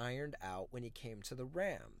to be ironed out when he came to the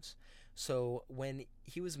Rams. So when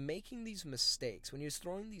he was making these mistakes, when he was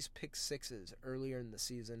throwing these pick sixes earlier in the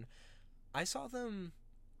season, I saw them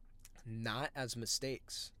not as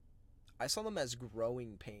mistakes. I saw them as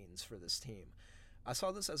growing pains for this team. I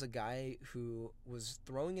saw this as a guy who was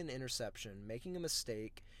throwing an interception, making a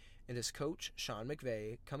mistake, and his coach, Sean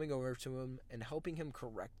McVay, coming over to him and helping him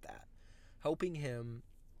correct that, helping him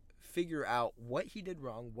figure out what he did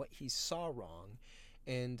wrong, what he saw wrong,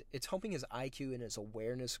 and it's helping his IQ and his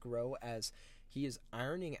awareness grow as he is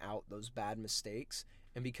ironing out those bad mistakes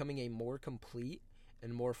and becoming a more complete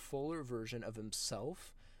and more fuller version of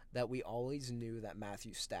himself that we always knew that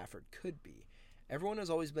Matthew Stafford could be. Everyone has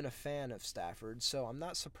always been a fan of Stafford, so I'm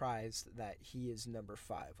not surprised that he is number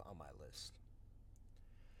 5 on my list.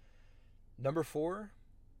 Number 4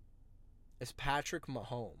 is Patrick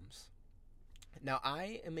Mahomes. Now,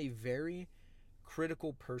 I am a very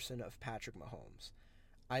critical person of Patrick Mahomes.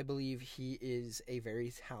 I believe he is a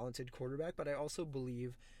very talented quarterback, but I also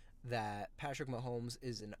believe that Patrick Mahomes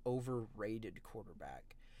is an overrated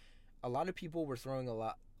quarterback. A lot of people were throwing a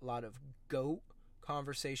lot of GOAT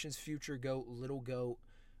conversations, future GOAT, little GOAT,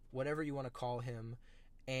 whatever you want to call him,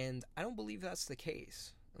 and I don't believe that's the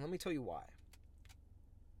case. And let me tell you why.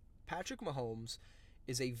 Patrick Mahomes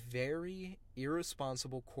is a very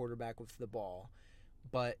irresponsible quarterback with the ball,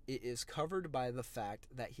 but it is covered by the fact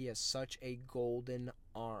that he has such a golden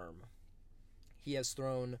arm. He has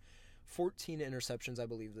thrown 14 interceptions, I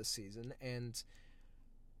believe, this season, and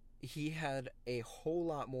he had a whole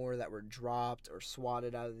lot more that were dropped or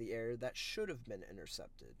swatted out of the air that should have been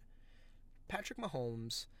intercepted. Patrick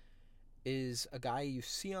Mahomes is a guy you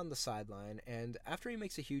see on the sideline, and after he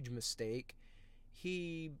makes a huge mistake,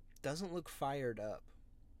 he doesn't look fired up.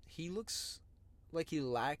 He looks like he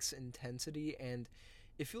lacks intensity, and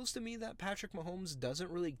it feels to me that Patrick Mahomes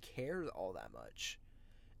doesn't really care all that much.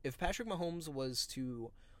 If Patrick Mahomes was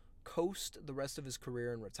to coast the rest of his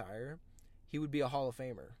career and retire, he would be a Hall of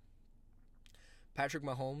Famer. Patrick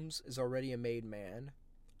Mahomes is already a made man.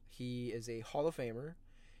 He is a Hall of Famer.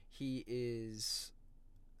 He is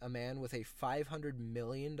a man with a $500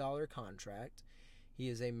 million contract. He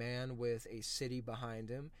is a man with a city behind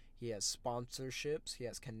him. He has sponsorships, he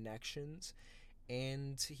has connections,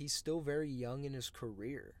 and he's still very young in his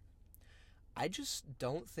career. I just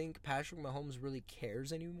don't think Patrick Mahomes really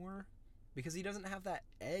cares anymore because he doesn't have that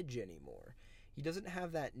edge anymore. He doesn't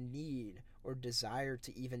have that need or desire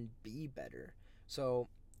to even be better. So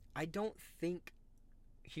I don't think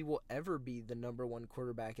he will ever be the number one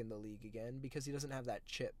quarterback in the league again because he doesn't have that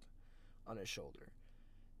chip on his shoulder.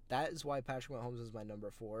 That is why Patrick Mahomes is my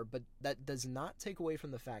number 4, but that does not take away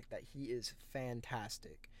from the fact that he is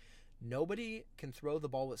fantastic. Nobody can throw the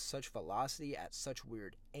ball with such velocity at such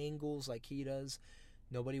weird angles like he does.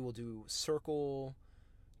 Nobody will do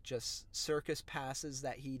just circus passes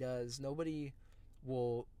that he does. Nobody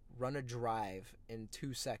will run a drive in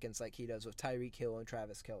 2 seconds like he does with Tyreek Hill and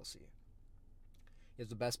Travis Kelce. He has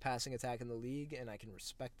the best passing attack in the league, and I can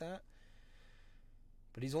respect that.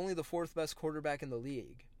 But he's only the 4th best quarterback in the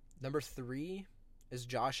league. Number 3 is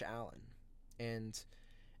Josh Allen. And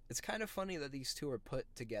it's kind of funny that these two are put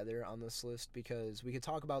together on this list because we could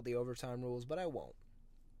talk about the overtime rules, but I won't.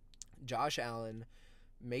 Josh Allen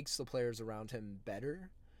makes the players around him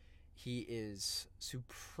better. He is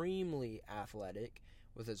supremely athletic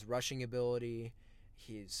with his rushing ability,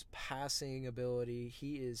 his passing ability.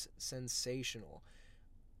 He is sensational.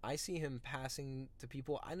 I see him passing to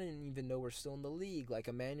people I didn't even know were still in the league, like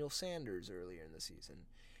Emmanuel Sanders earlier in the season.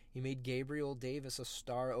 He made Gabriel Davis a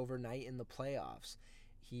star overnight in the playoffs.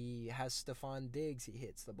 He has Stephon Diggs he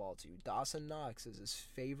hits the ball to. Dawson Knox is his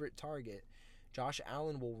favorite target. Josh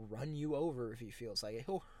Allen will run you over if he feels like it.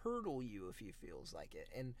 He'll hurdle you if he feels like it.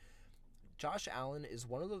 And Josh Allen is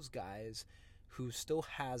one of those guys who still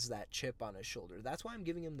has that chip on his shoulder. That's why I'm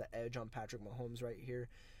giving him the edge on Patrick Mahomes right here.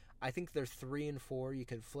 I think they're 3 and 4. You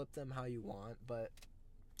can flip them how you want, but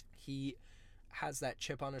he has that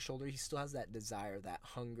chip on his shoulder. He still has that desire, that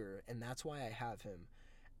hunger, and that's why I have him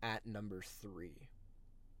at number 3.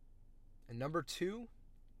 And number 2,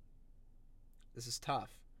 this is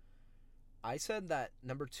tough. I said that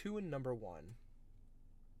number 2 and number 1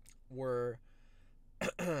 were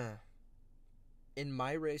in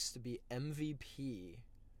my race to be MVP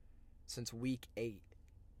since week 8.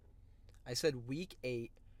 I said week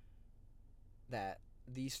 8 that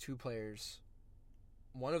these two players,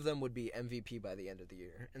 one of them would be MVP by the end of the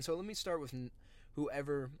year. And so let me start with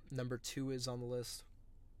whoever number 2 is on the list.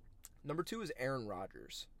 Number 2 is Aaron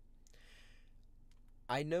Rodgers.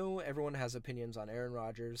 I know everyone has opinions on Aaron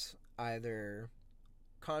Rodgers, either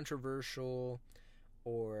controversial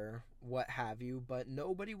or what have you, but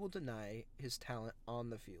nobody will deny his talent on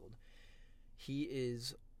the field. He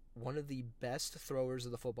is one of the best throwers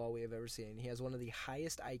of the football we have ever seen. He has one of the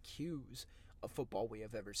highest IQs of football we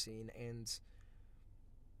have ever seen, and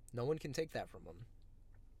no one can take that from him.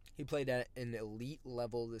 He played at an elite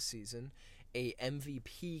level this season, a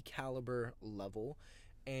MVP caliber level,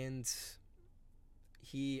 and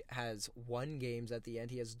he has won games at the end.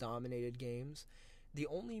 He has dominated games. The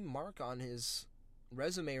only mark on his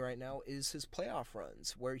resume right now is his playoff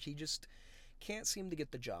runs, where he just can't seem to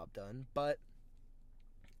get the job done. But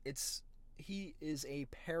he is a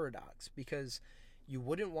paradox because you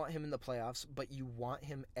wouldn't want him in the playoffs, but you want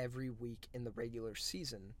him every week in the regular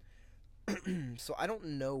season. So I don't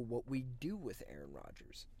know what we do with Aaron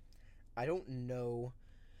Rodgers. I don't know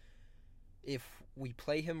if we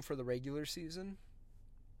play him for the regular season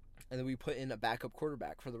and then we put in a backup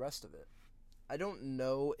quarterback for the rest of it. I don't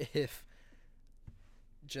know if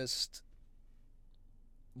just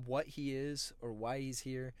what he is or why he's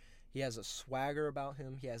here. He has a swagger about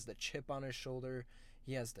him. He has the chip on his shoulder.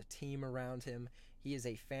 He has the team around him. He is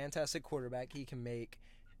a fantastic quarterback. He can make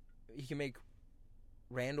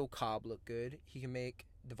Randall Cobb look good. He can make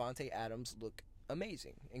Devontae Adams look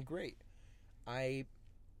amazing and great. I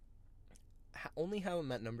only have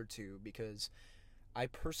him at number 2 because I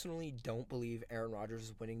personally don't believe Aaron Rodgers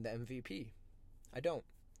is winning the MVP. I don't.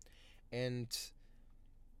 And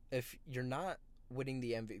if you're not winning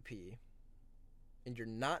the MVP and you're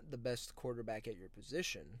not the best quarterback at your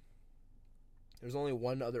position, there's only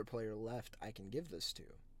one other player left I can give this to.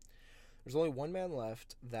 There's only one man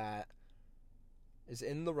left that is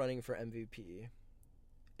in the running for MVP,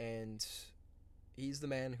 and he's the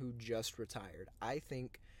man who just retired. I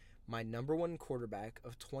think my number 1 quarterback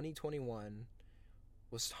of 2021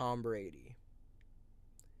 was Tom Brady.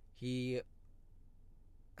 He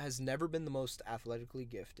has never been the most athletically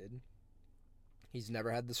gifted. He's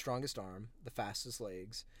never had the strongest arm, the fastest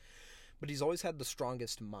legs, but he's always had the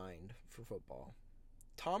strongest mind for football.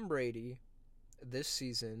 Tom Brady, this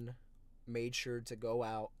season, made sure to go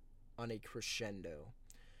out on a crescendo.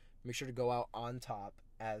 Make sure to go out on top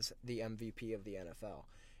as the MVP of the NFL.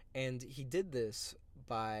 And he did this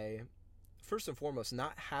by, first and foremost,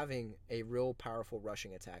 not having a real powerful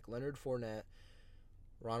rushing attack. Leonard Fournette,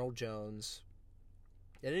 Ronald Jones,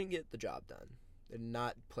 they didn't get the job done. They did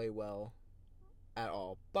not play well at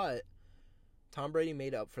all. But Tom Brady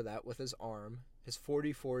made up for that with his arm, his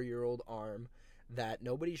 44-year-old arm that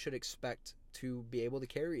nobody should expect to be able to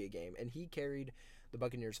carry a game. And he carried the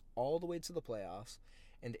Buccaneers all the way to the playoffs.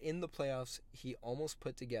 And in the playoffs, he almost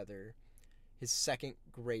put together his second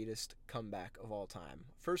greatest comeback of all time.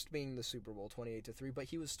 First being the Super Bowl, 28-3, but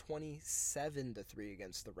he was 27-3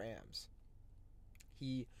 against the Rams.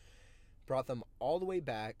 He brought them all the way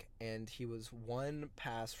back, and he was one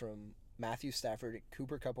pass from Matthew Stafford and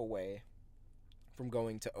Cooper Kupp away from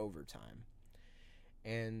going to overtime.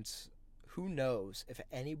 And who knows if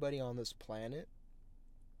anybody on this planet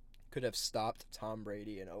could have stopped Tom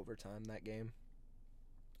Brady in overtime that game.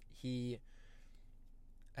 He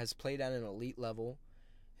has played at an elite level.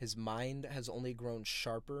 His mind has only grown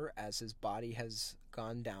sharper as his body has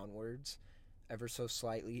gone downwards ever so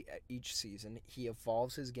slightly each season. He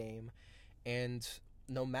evolves his game, and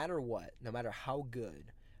no matter what, no matter how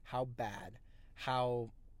good, how bad,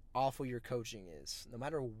 how awful your coaching is, no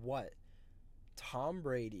matter what, Tom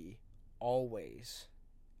Brady always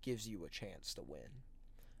gives you a chance to win.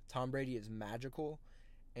 Tom Brady is magical,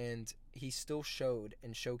 and he still showed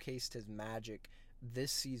and showcased his magic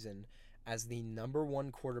this season as the number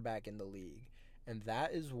one quarterback in the league. And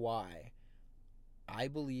that is why I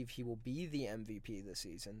believe he will be the MVP this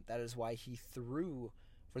season. That is why he threw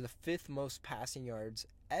for the 5th most passing yards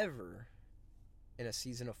ever in a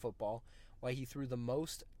season of football, why he threw the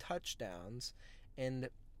most touchdowns, and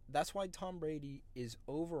that's why Tom Brady is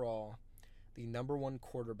overall the number one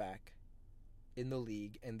quarterback in the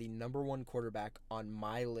league and the number one quarterback on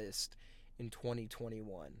my list in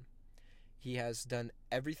 2021. He has done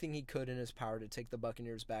everything he could in his power to take the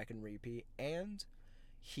Buccaneers back and repeat, and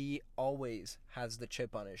he always has the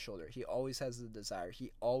chip on his shoulder. He always has the desire.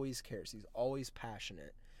 He always cares. He's always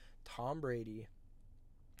passionate. Tom Brady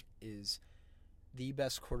is the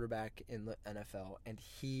best quarterback in the NFL, and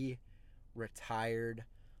he retired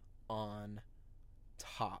on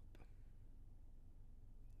top.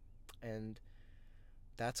 And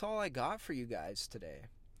that's all I got for you guys today.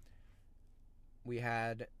 We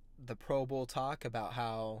had the Pro Bowl talk about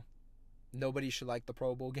how nobody should like the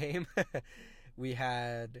Pro Bowl game. We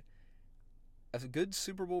had a good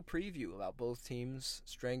Super Bowl preview about both teams'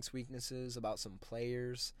 strengths, weaknesses, about some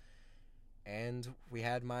players. And we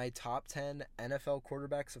had my top 10 NFL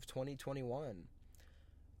quarterbacks of 2021.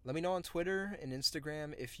 Let me know on Twitter and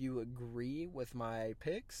Instagram if you agree with my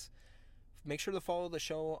picks. Make sure to follow the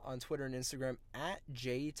show on Twitter and Instagram at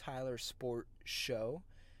JTylerSportShow.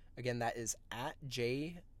 Again, that is at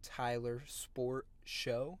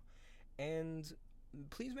JTylerSportShow. And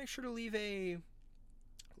please make sure to leave a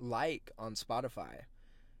like on Spotify.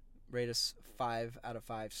 Rate us 5 out of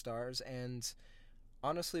 5 stars. And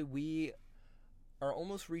honestly, we are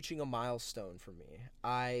almost reaching a milestone for me.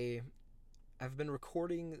 I've been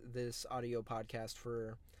recording this audio podcast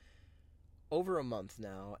for over a month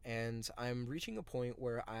now, and I'm reaching a point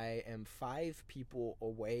where I am 5 people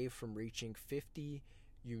away from reaching 50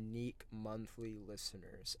 unique monthly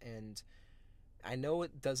listeners. And I know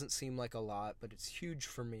it doesn't seem like a lot, but it's huge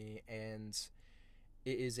for me, and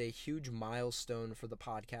it is a huge milestone for the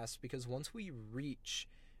podcast, because once we reach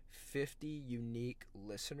 50 unique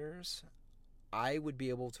listeners, I would be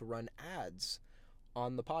able to run ads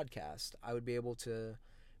on the podcast. I would be able to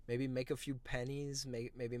maybe make a few pennies,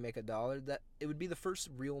 maybe make $1. That it would be the first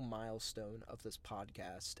real milestone of this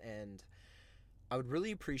podcast, and I would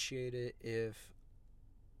really appreciate it if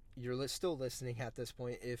you're still listening at this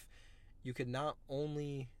point, if you could not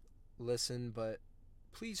only listen, but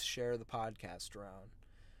please share the podcast around.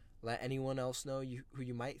 Let anyone else know who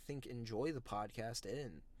you might think enjoy the podcast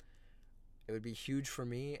in. It would be huge for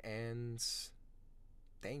me, and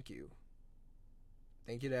thank you.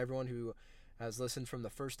 Thank you to everyone who has listened from the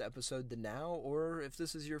first episode to now, or if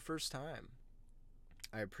this is your first time.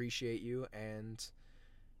 I appreciate you, and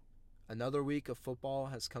another week of football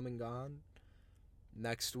has come and gone.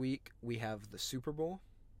 Next week, we have the Super Bowl.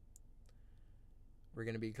 We're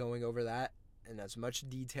going to be going over that in as much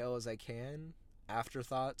detail as I can.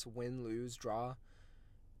 Afterthoughts, win, lose, draw.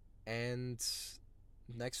 And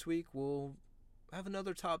next week, we'll have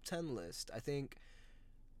another top 10 list. I think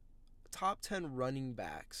top 10 running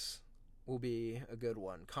backs will be a good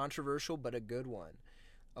one. Controversial, but a good one.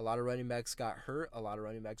 A lot of running backs got hurt. A lot of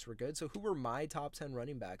running backs were good. So who were my top 10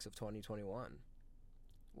 running backs of 2021?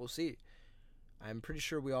 We'll see. I'm pretty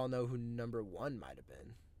sure we all know who number 1 might have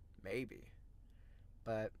been. Maybe.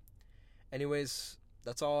 But anyways,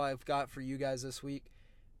 that's all I've got for you guys this week.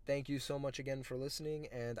 Thank you so much again for listening,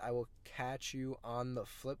 and I will catch you on the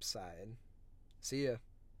flip side. See ya.